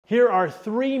Here are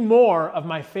 3 more of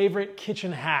my favorite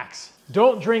kitchen hacks.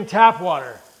 Don't drink tap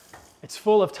water. It's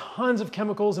full of tons of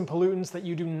chemicals and pollutants that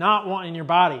you do not want in your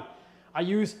body. I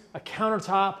use a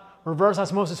countertop reverse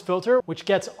osmosis filter, which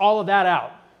gets all of that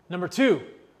out. Number 2,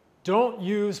 don't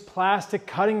use plastic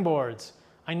cutting boards.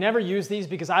 I never use these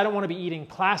because I don't want to be eating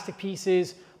plastic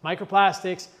pieces,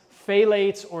 microplastics,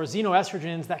 phthalates, or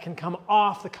xenoestrogens that can come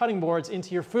off the cutting boards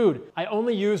into your food. I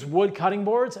only use wood cutting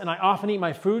boards, and I often eat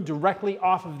my food directly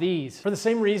off of these. For the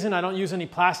same reason, I don't use any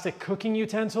plastic cooking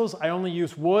utensils. I only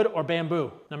use wood or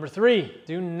bamboo. Number 3,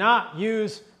 do not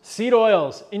use seed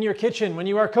oils in your kitchen when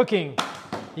you are cooking.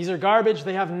 These are garbage.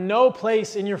 They have no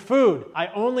place in your food. I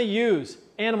only use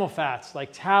animal fats like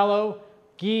tallow,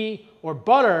 ghee, or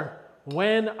butter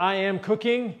when I am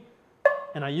cooking,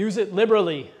 and I use it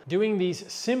liberally. Doing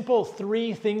these simple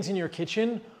 3 things in your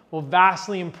kitchen will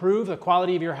vastly improve the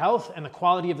quality of your health and the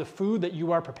quality of the food that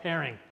you are preparing.